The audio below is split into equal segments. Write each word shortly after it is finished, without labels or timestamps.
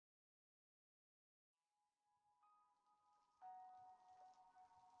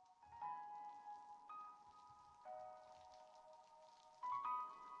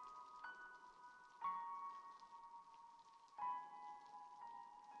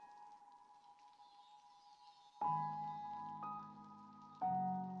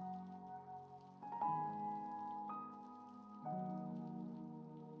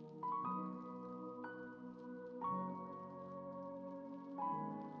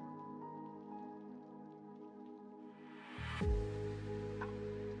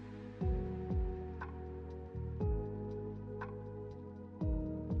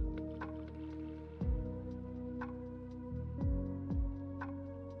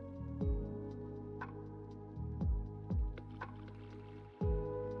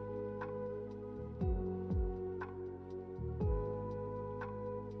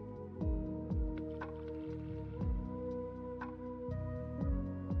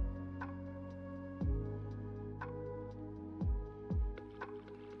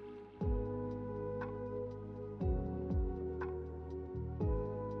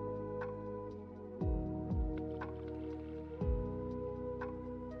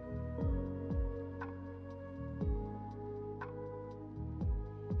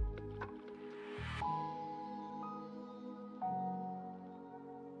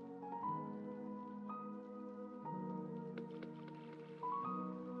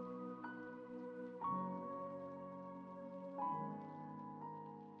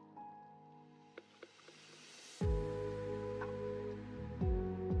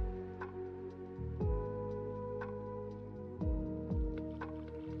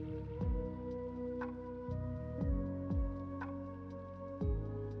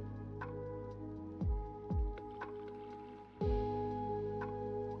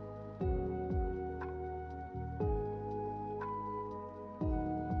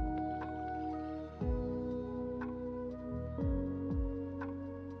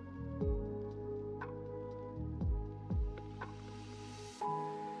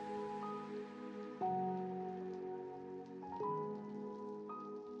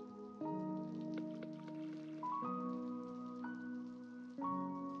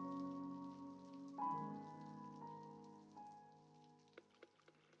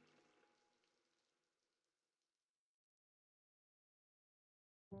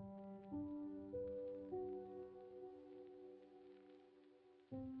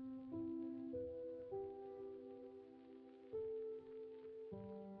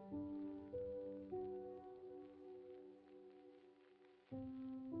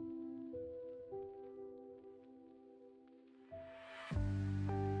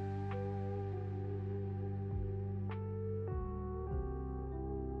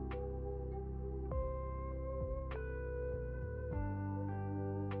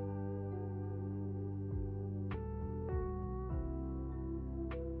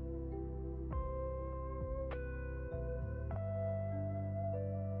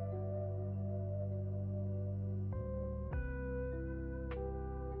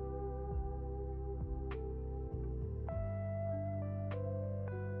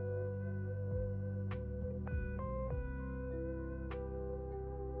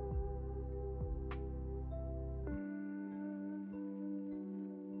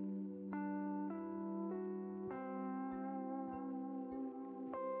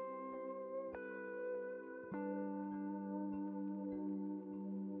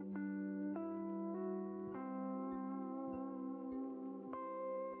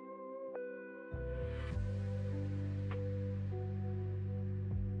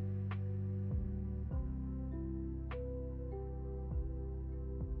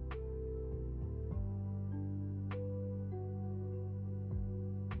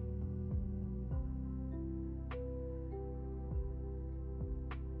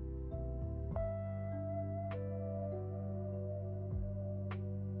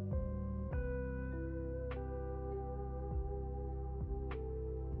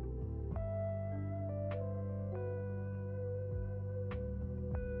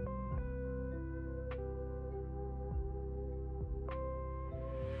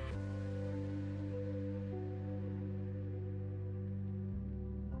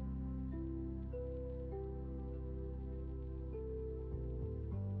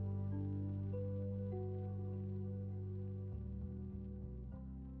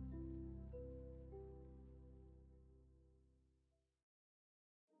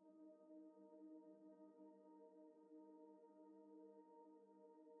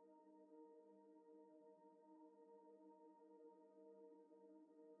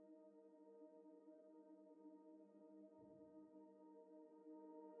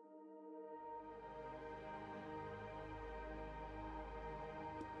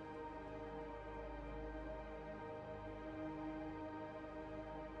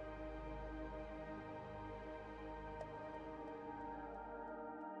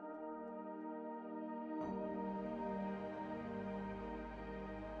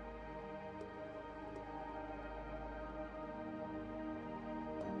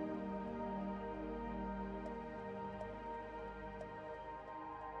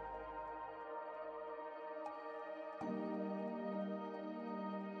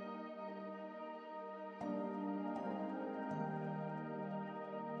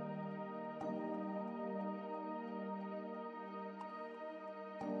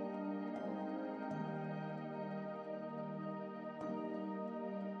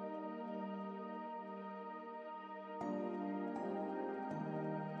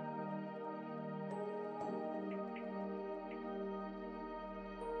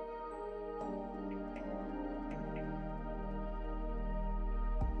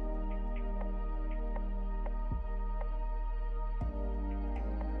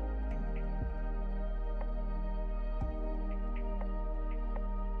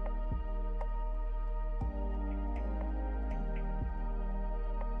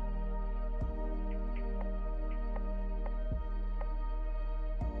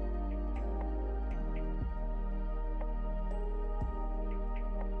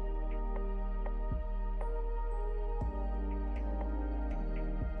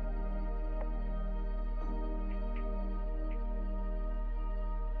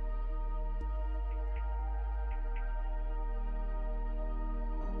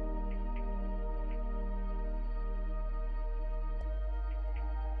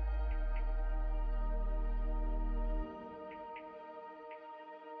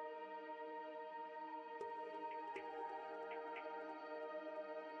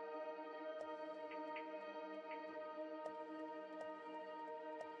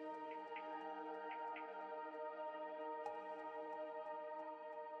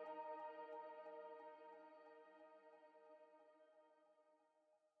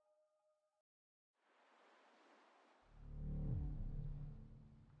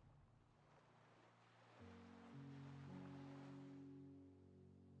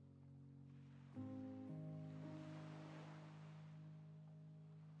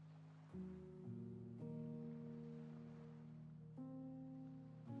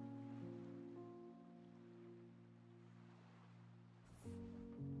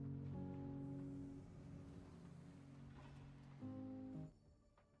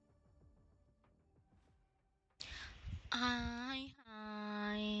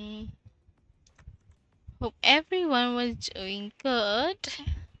everyone was doing good.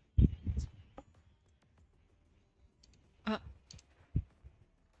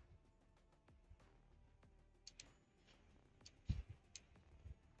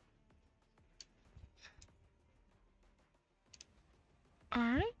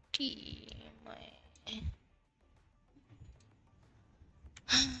 Alrighty.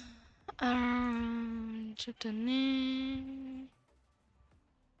 Jodane.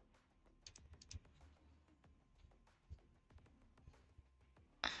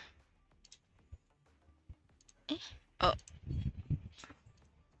 Oh.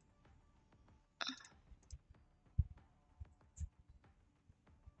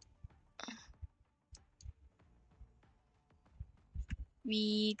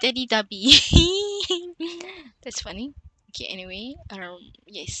 We Teddy Dubby. That's funny. Okay, anyway,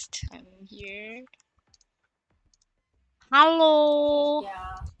 yes, I'm here. Hello.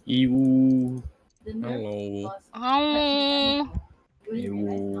 You. Hello. Hello.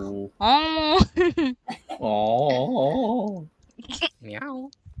 You. Hello. Oh.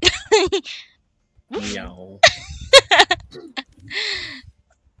 Meow. Meow.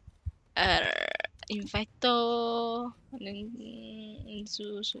 Invito.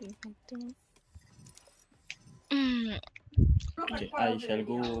 Invito. Okay, I shall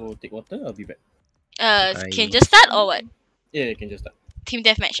go take water. I'll be back. Can you just start or what? Yeah, you can just start. Team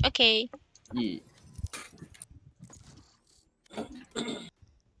deathmatch. Okay. Yeah.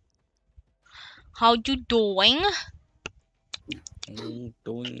 How you doing?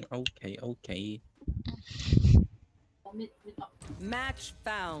 Doing okay. Match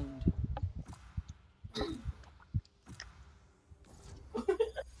found.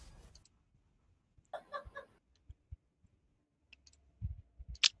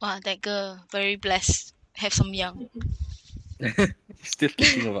 Wow, that girl very blessed. Have some young. Still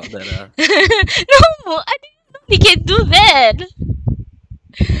thinking about that, No, I didn't know we can do that.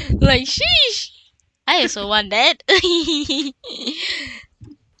 Like, sheesh. I also want that.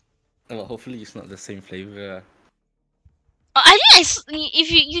 Well, hopefully it's not the same flavor. I think if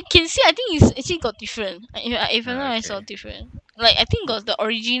you can see, I think it's actually got different. If I know, I saw Okay. different. Like I think got the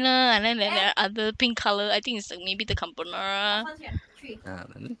original, and then there are other pink color. I think it's like maybe the carbonara.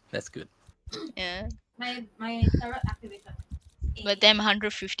 Then that's good. Yeah. My turret activated. But damn,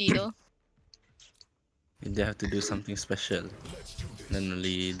 150 though. They have to do something special. Then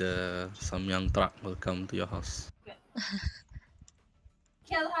only the Samyang truck will come to your house.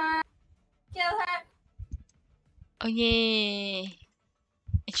 Kill her! Kill her! Oh yay!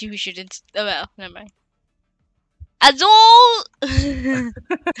 Actually, we shouldn't. Oh well, never mind. Azul.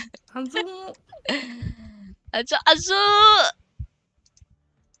 Hanzo! Azul.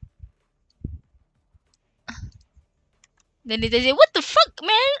 Then they say, "What the fuck,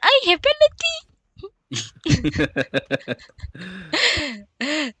 man? I have penalty."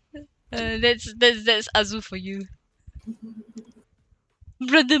 That's Azul for you,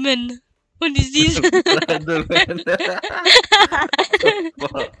 brother man. What is this? Brother man.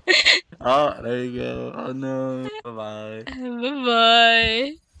 Oh, there you go. Oh no. Bye-bye. Bye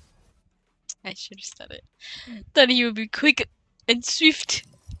bye. I should have started. Thought he would be quick and swift,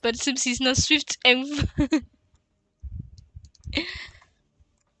 but it seems he's not swift and.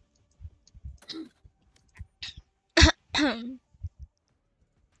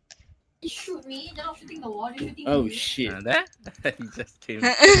 You shoot me, you're not shooting the wall, you're shooting Oh me. shit. There? He just came.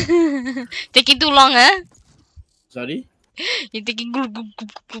 Taking too long, huh? Sorry? You're taking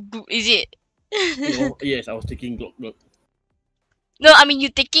is it? No, yes, I was taking Glock. No, I mean you're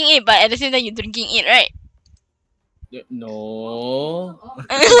taking it, but at the same time you're drinking it, right? No.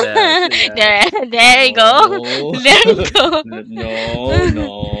 There you go. There you go.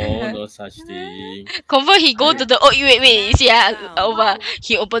 No such thing. Confirm he go to the wait, you see over.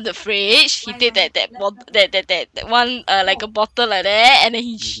 He opened the fridge, he take that one like a bottle like that, and then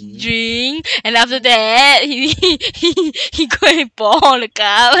he drink, and after that he go and pour on the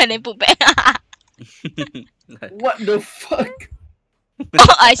cup and then put back. What the fuck?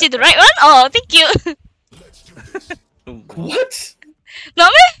 Oh, I see the right one? Oh, thank you. What?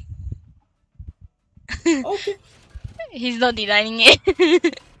 Not me? Okay. He's not denying it.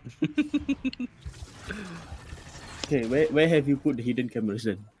 Okay, where have you put the hidden cameras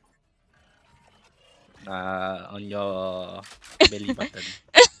then? On your belly button.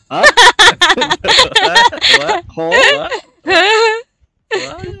 Huh? What? What?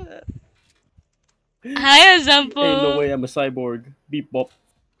 Hi, example. Ain't no way I'm a cyborg. Beep bop.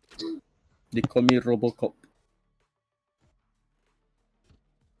 They call me Robocop.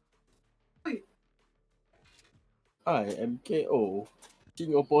 I am KO.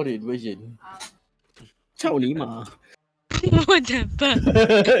 King of Porrid version. Ciao Lima. What the fuck?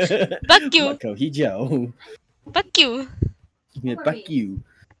 Fuck you. Mat kau hijau. Fuck you. Fuck you.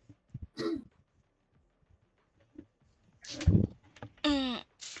 Mm.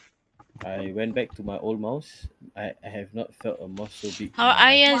 I went back to my old mouse. I have not felt a mouse so big. How in my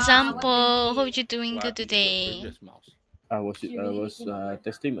are you, life. Zampo? Hope you're doing good Your today. previous mouse. I was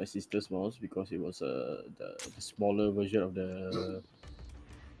testing my sister's mouse because it was the smaller version of the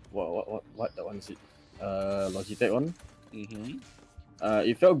what that one is it? Logitech one. Mm-hmm.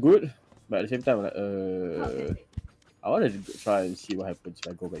 It felt good, but at the same time, like, I wanted to try and see what happens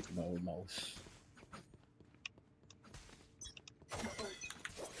if I go back to my old mouse.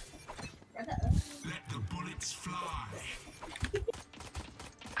 Let the bullets fly.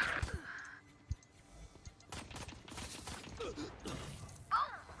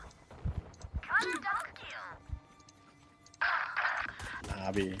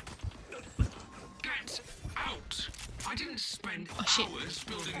 Be. Get out! I didn't spend shit. hours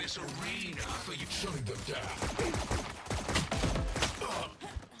building this arena for you. Shutting them down.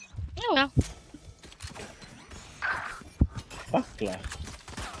 Oh well. Fuck lah.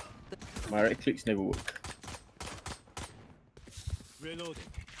 My right clicks never work. Reloading.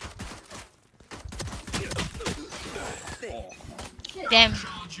 Damn.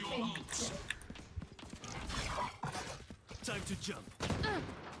 Charge your ults. Time to jump.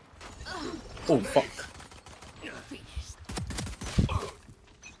 Oh fuck.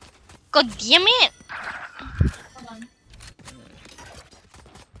 God damn it.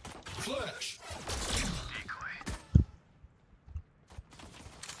 Flash.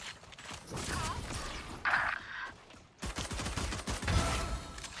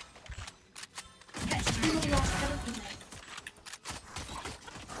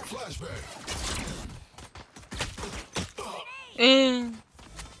 Flashbang.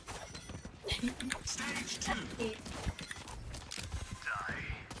 Stage 2.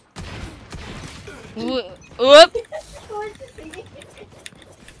 Whoop.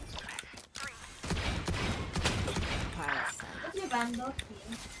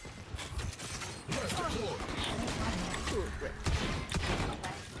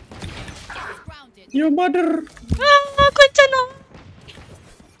 Your mother. Ah, kunci no.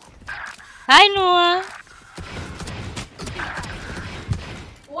 Hi Noah.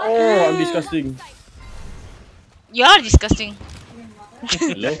 Oh, I'm disgusting. You're disgusting.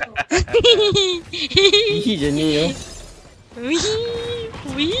 Hello. Hihi je ni yo.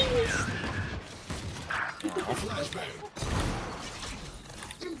 Wee.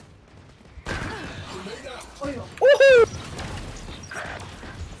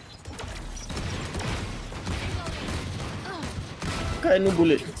 Kat no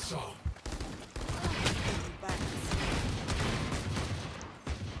bullet.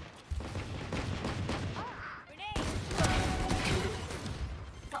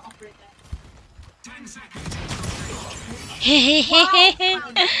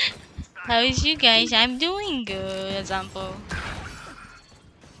 How is you guys? I'm doing good, example.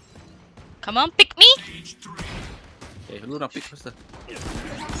 Come on, pick me! Okay, lu nak pick faster.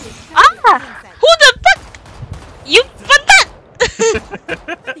 Ah! Who the fuck? You pantat!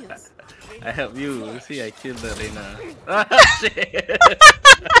 I help you. See, I killed the Reina. Ah, shit.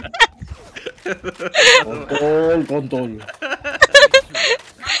 Kontol.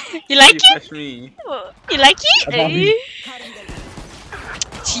 You like You it? flash me. You like it? Abang ni.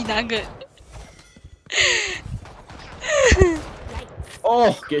 Nugget.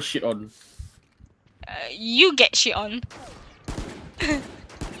 Oh, get shit on. You get shit on.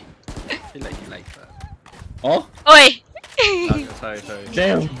 You like that. Oh, Oi! Sorry.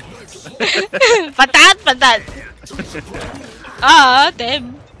 damn. Pantat. Ah,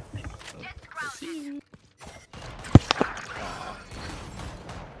 damn.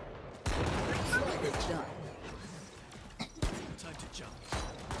 Time to jump.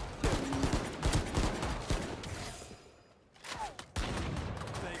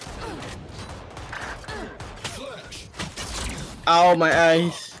 Flash. Ow, my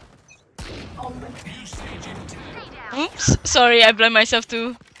eyes. Oops. Sorry, I blind myself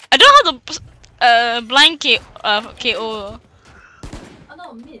too. I don't know how to blind KO.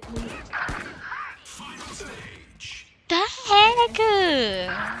 Final stage. The heck?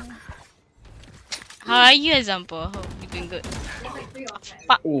 How are you, example? Hope you're doing good.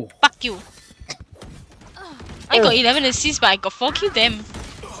 Oh. Fuck you. I got 11 assists, but I got 4 kill them.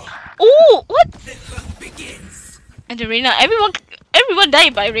 Oh, what? And the Reina, everyone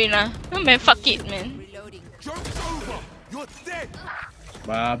died by Reina. Oh man, fuck it, man. Joke's over. You're dead.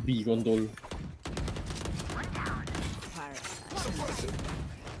 Babi kontol.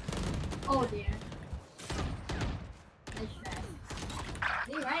 Oh dear.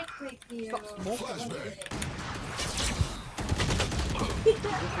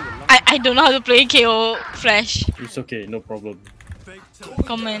 I don't know how to play KO Flash. It's okay, no problem. Fake teleport.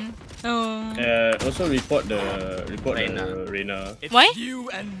 Comment. Oh. Also report the Reina. Reina. It's Why? you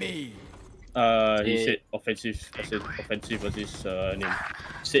and me. He Eh. said offensive was his name.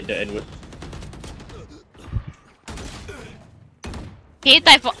 Said the N word. Can you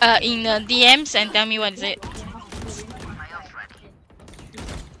type in the DMs and tell me what is it?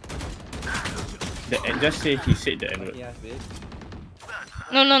 Just say he said the N word. Yeah, bitch.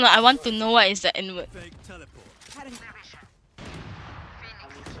 No, I want to know what is the N word. Fake teleport.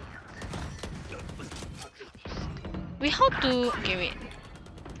 Wait, how to? Okay, wait.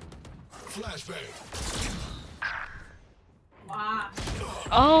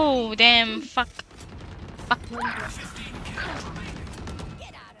 Oh, damn! Fuck.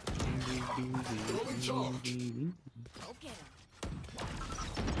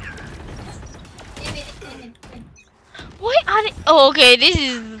 Why are they? Oh, okay. This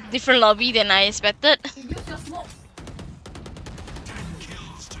is different lobby than I expected. Use your smoke.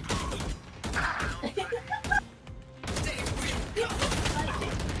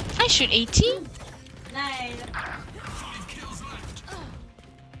 I shoot 80. Nice.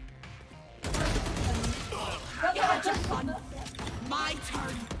 My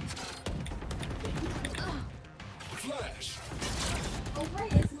turn. Oh, why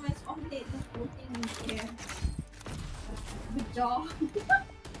is my spawn date just floating in the air? Good job.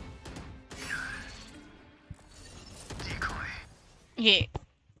 Okay.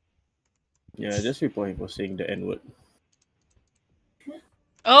 Yeah, just report him for saying the N word.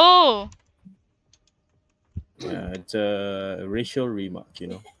 Oh. Yeah, it's a racial remark, you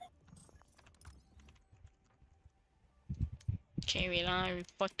know. Okay, wait lah.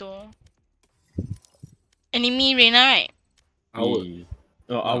 Report to. Enemy Reina, right? Our.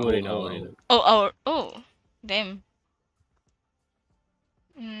 Our Reina. Oh. Damn.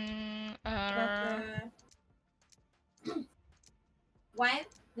 Wine?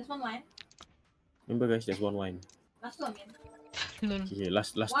 There's one wine. Remember guys, there's one wine. Last two again. Lol. Okay,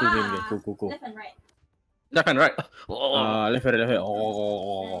 last two name there. Go. Left and right. Left and right. Oh. Left hand.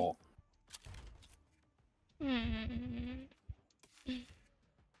 Oh. Mm.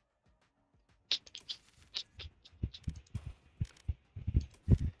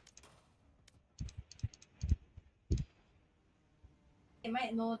 They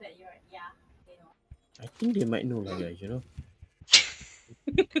might know that you're, they know. I think they might know lah guys, you know.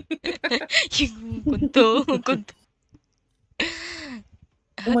 Kunto.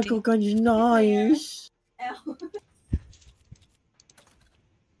 Oh my god, guys, nice. L.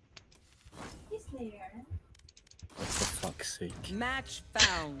 He's Slayer. Oh, for fuck's sake. Match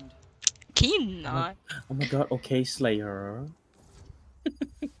found. Can you not? Oh my god, okay, Slayer.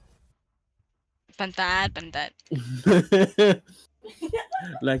 Pantat.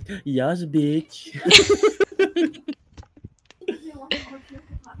 Like, yes, bitch.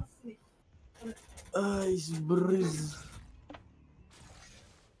 It's breeze.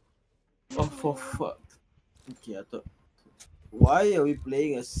 Oh, for fuck. Okay, I thought. Why are we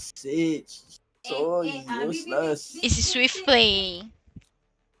playing a Sage? So useless. It's a swift play.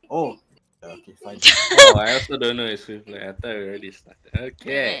 Oh. Okay, fine. Oh, I also don't know if we play. I thought we already started.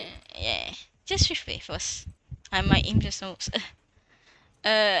 Okay. Yeah. Just swift play first. I might aim just knows.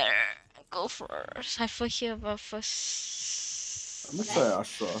 Go for Cypher here, but first. I'm gonna try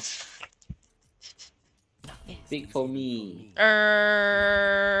Astra. Pick for me.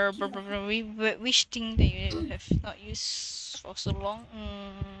 Which thing that you have not used for so long?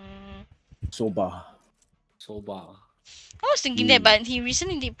 Soba. I was thinking that, but he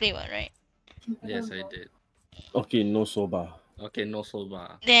recently did play one, right? Yes, I did. Okay, no Soba. Okay, no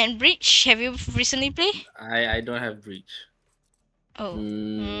Soba. Then Breach, have you recently played? I don't have breach. Oh.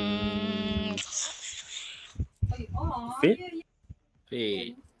 Fate?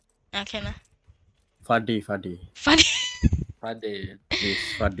 Fade. Okay lah. Fade. Funny. Fade. Yes,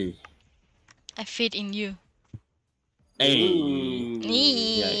 Fade. I fade in you. Hey. Ooh.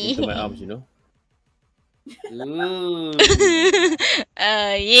 Yeah, into my arms, you know. Ooh.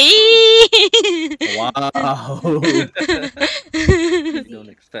 Yay! Wow. Don't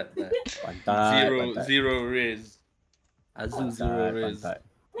expect that. Pantai. Zero raise. Azu zero raise. Pantai.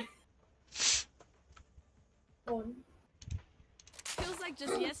 Feels like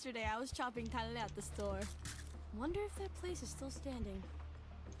just yesterday I was chopping talle at the store. Wonder if that place is still standing.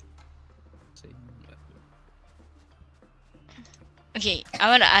 Okay, I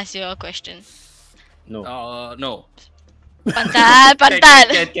want to ask you a question. No. No. Pantat.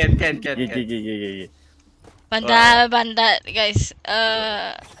 Can. Yeah. Pantat, guys.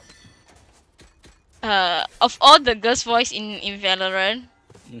 of all the girls' voice in Valorant,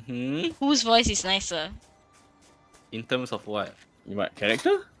 whose voice is nicer? In terms of what? What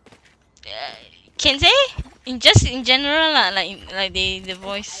character? Can say in general lah, like the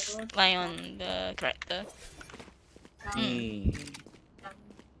voice line on the character.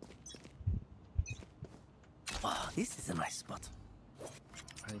 Oh, this is a nice spot.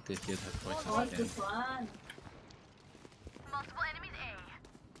 I need to hear that voice What's again. this one?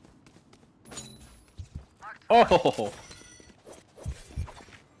 Oh!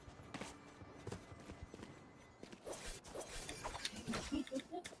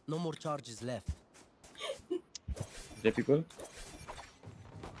 No more charges left. Is there people?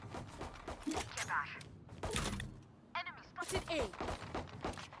 Spotted A.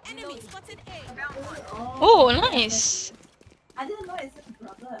 Enemy spotted A. Oh, nice. I didn't know it's a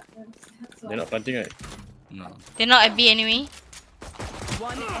brother. That's They're not planting, right? No. They're not at B anyway.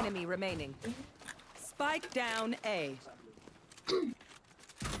 One enemy remaining. Spike down A.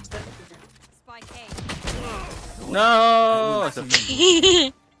 Spike A. No!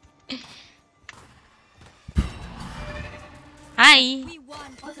 Hi. We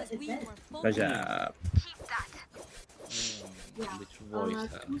won because we were focused. Good job. Which voice?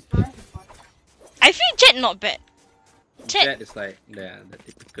 2 stars and 1. I feel Jet not bad. Jet. That is like the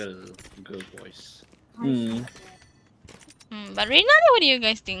typical girl voice. But Reina, what do you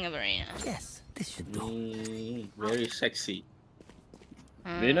guys think about Reina? Yes, this should do. Very sexy.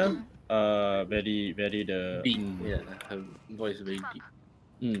 Reina? Very the Deep. Yeah, her voice very deep.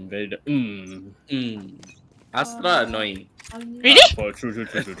 very the Astra annoying. Really? For true. Really?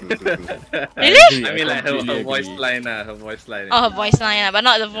 I mean like her completely voice agree. line her voice line. Oh, her voice line, but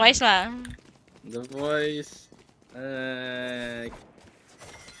not the voice lah. The voice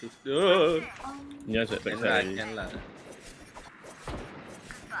Yes, at can lah, backside. can lah.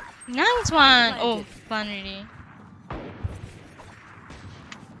 Nice one. Oh, fun really.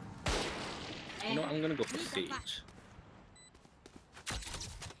 You know, I'm gonna go for Sage.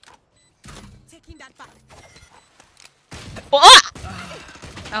 Taking that back. Oh, ah!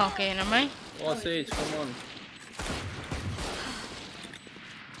 Oh, okay, never mind. Oh, Sage, come on.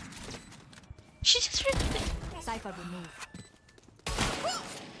 She just really... Cypher removed.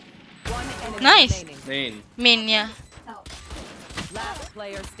 One enemy Nice. remaining. Main. Main, yeah. Last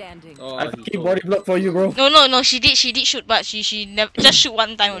player standing. Oh, I he keep told- body block for you, bro. No, she did shoot, but she never just shoot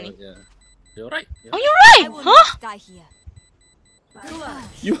one time only. Yeah. You're right. Oh, Yeah. you're I right, will huh? not die here.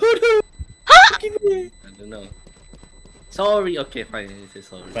 You heard her. I don't know. Sorry. Okay, fine. You say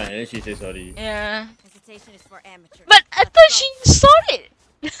sorry. Fine, and then she says sorry. Yeah. Hesitation is for amateurs. But I thought she saw it.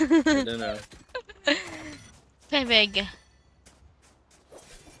 I don't know. Beg.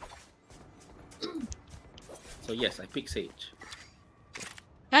 So yes, I pick Sage.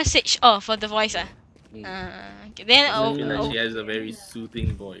 Message. Oh, for the voice ah. Okay. Then I feel like oh, she has a very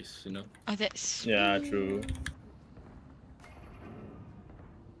soothing voice, you know. oh, that's. Yeah, true.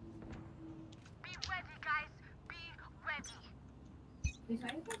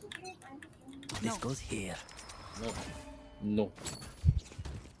 This goes here. No.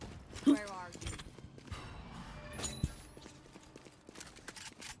 Where are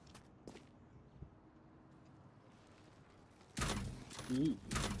you? Ooh.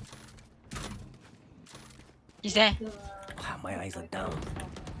 Is there? Ah, my eyes are down.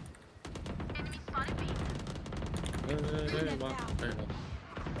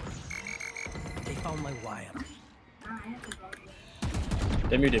 They found my wire.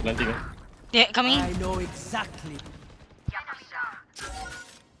 Tell me they're planting. Yeah, coming. I know exactly.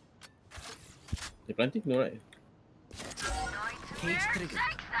 They're planting? No, right? Cage triggered.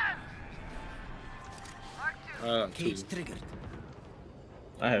 Cage Two. triggered.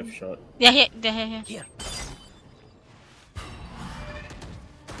 I have shot. Yeah, here, here. Here.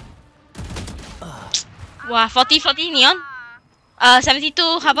 Wow, 40 neon.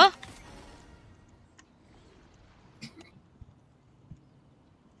 72 harbor.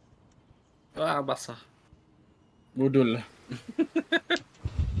 Ah, basah. Bodol lah.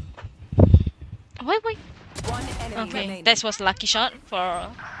 Wait. One enemy Okay, remaining. that was lucky shot for.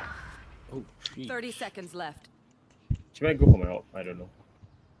 Oh, shit. 30 seconds left. She might go for my help. I don't know.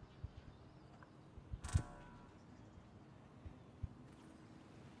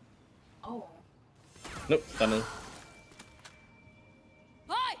 Oh. Nope, tunnel.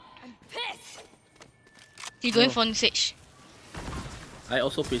 Hi! I'm pissed! You going for Sage? I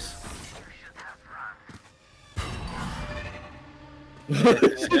also piss. Last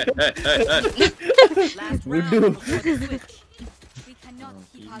round Bodoh. before the switch. We cannot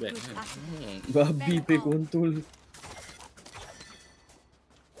keep our Feedback. good passion. Babi pe kontol.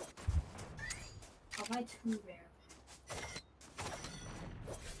 buy 2 rare.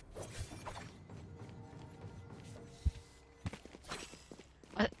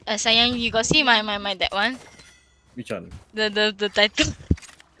 Sayang, you got see my that one? Which one? The title.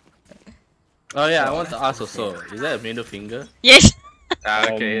 Oh yeah, I want to ask also. Is that a middle finger? Yes. Ah,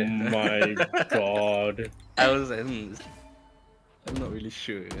 okay. Oh my god. I was like, I'm not really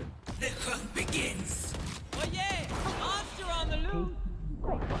sure. The hunt begins. Oh yeah! Monster on the loose!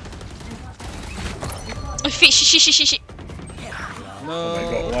 Oh, shit. No. Oh my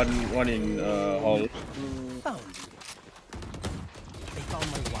god, one in hall. Found you. They found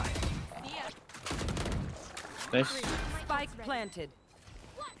my wire. Nice. Spike planted.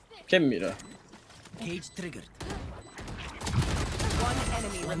 Cam mid ah. Cage triggered. One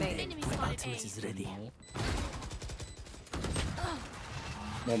enemy remaining. My ultimate is ready.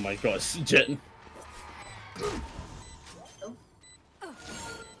 Oh my god, Jet.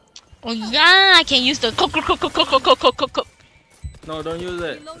 Oh yeah, I can use the cook. No, don't use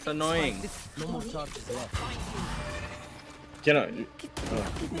it. It's annoying. No more charges left. Cannot.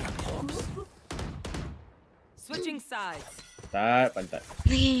 Switching sides. Pantat.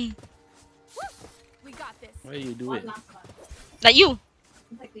 We got this. Why you do it? Last one. Like you.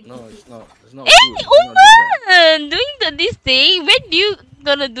 No, it's not. It's not Hey, good. Do not do that. doing this thing. When do you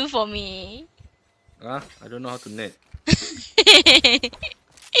gonna do for me? Huh? I don't know how to net.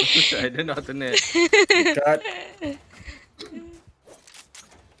 I don't know how to net. Cut.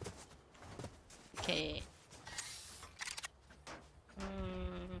 Okay.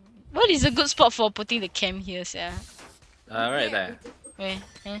 What is a good spot for putting the cam here, yeah? Right there. Where?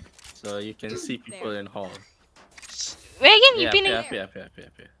 Eh? So you can see people in hall. Where again? You Yeah, pinning? up here.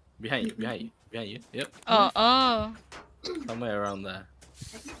 Behind you. Yep. Oh. Somewhere around there.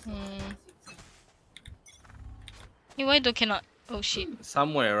 Hey, why do cannot? Oh shit.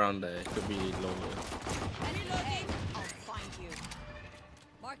 Somewhere around there. It could be lower. I'll find you.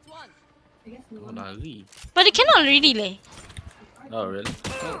 Marked one. I guess no Oh, one. lari. But it cannot really leh. Oh, really?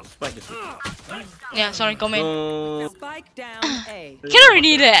 Oh, Spike is Yeah, sorry, comment. No. Spike down A. Cannot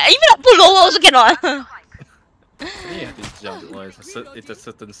really leh. Even up pull lower also cannot. You have to jump, or it's a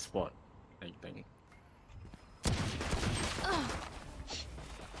certain spot, I think.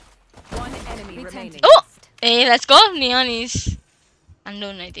 One enemy remaining. Oh! Hey, let's go. Neon is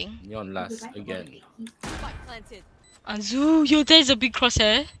unknown, I think. Neon last again. Spike planted. Azu, yo, there's a big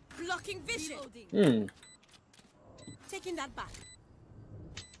crosshair. Blocking vision. Taking that back.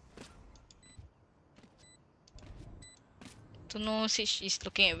 Don't know Sage is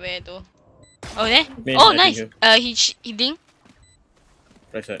looking at where though. Oh there? Main, Oh I nice. think He ding.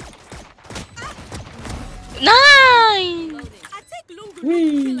 Right side. Nice. I take Lungu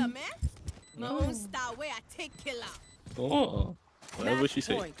no killer, man. My own style where I take killer. Oh, whatever she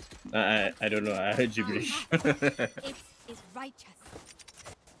said. Point. I don't know. I heard gibberish. It's righteous.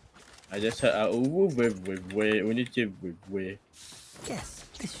 I just heard way only way. Yes,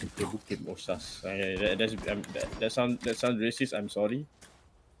 this should The book came Osas. That sounds racist. I'm sorry.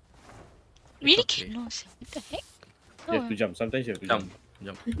 Really okay. cannot say. What the heck? You have to jump. Sometimes you have to Jump.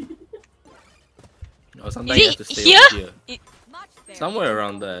 jump. Or sometimes you have to Is stay it over here? here. Much there. Somewhere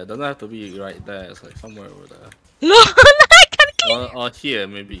around there. Doesn't have to be right there. It's like somewhere over there. No, I can't get. Or here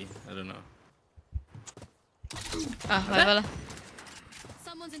maybe. I don't know. Ah, whatever lah.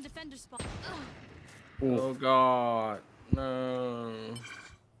 Someone's in defender spot. Oh god. No.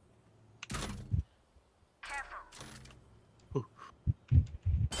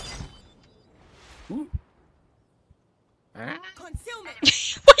 Huh? Concealment.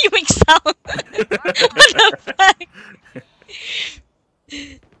 Why you make sound? What the fuck?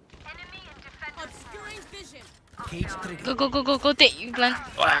 Obscuring vision. cage triggered. Go take you plan.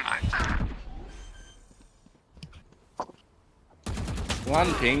 One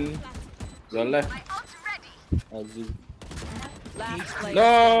ping. Your left. Azu. Last player.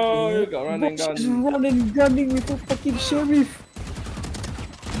 No, you got run and gun. running with a fucking sheriff.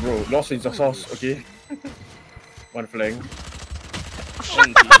 Bro, lost in the sauce. Okay. One flank.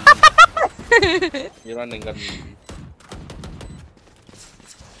 You run and gun.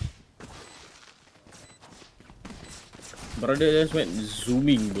 Brother just went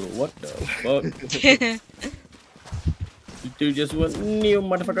zooming, bro. What the fuck? Itu just went new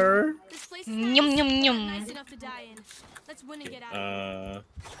motherfucker. This place is Nyum nyum nyum. nice enough to die in. Let's win and get out. I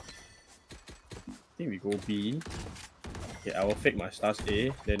think we go B. Okay, I will fake my stars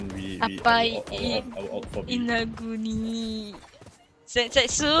A. Then we Apa I will out for B. Inaguni.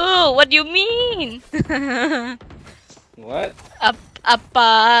 Setsu, what do you mean? What?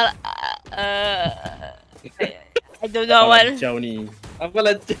 Apa? I don't know what. Jauh ni. Apa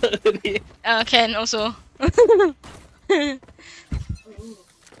lancar ni? Can also.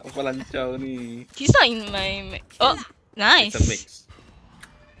 Apa lancar ni? He's not in my. Oh, nice. It's a mix.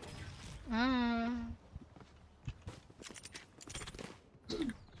 Ah.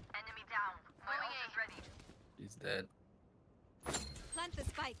 Is that? Plant the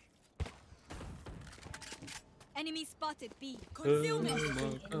spike. Enemy spotted B. Consume it.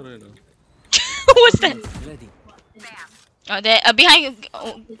 What's that? Ready. Oh, there. Behind.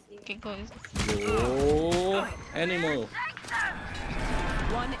 Oh, okay, go. Oh, animal.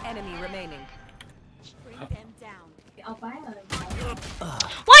 One enemy remaining. Bring them down. เอาไปเลย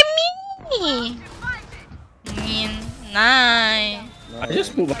Why me? Mean. Nice. I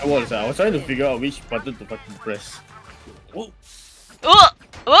just put my walls. I was trying to figure out which button to fucking press. Oh.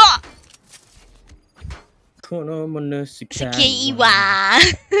 Oh. Kono menasikan. Sekeiwa.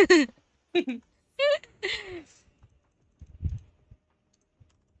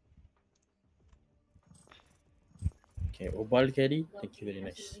 Okay, Obal carry. Thank you very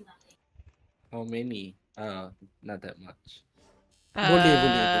much. How many? Not that much.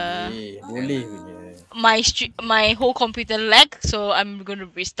 Boleh. My whole computer lag, so I'm gonna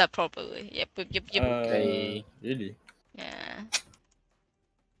restart properly. Yep. Okay. Really? Yeah.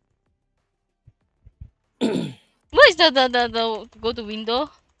 What is the go to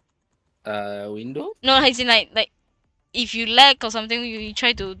window? Window? No, as in like if you lag or something, you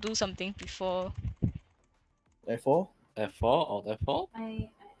try to do something before. F4? F4 or F4? ไป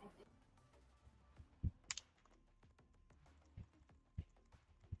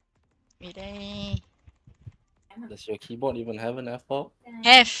Wait, eh. Does your keyboard even have an F4?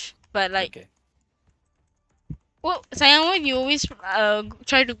 Have, but like, Okay. well, sayang what you always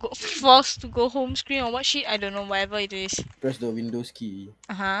try to go force to go home screen or what shit? I don't know, whatever it is. Press the Windows key.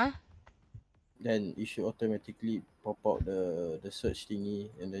 Then it should automatically pop out the search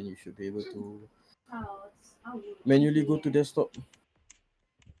thingy, and then you should be able to เอา manually go to desktop.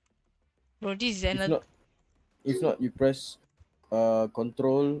 Bro, this is If another not, you press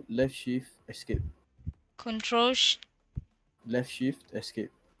Control Left Shift Escape. control. Left Shift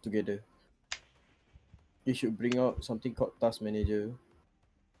Escape together. It should bring out something called Task Manager.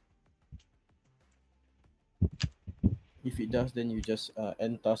 If it does, then you just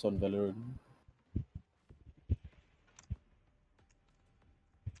end task on Valorant.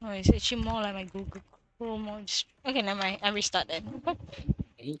 Oh, it's actually more like my Google Chrome. Okay, never mind. I restart then.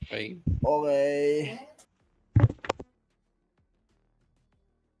 Okay. Okay.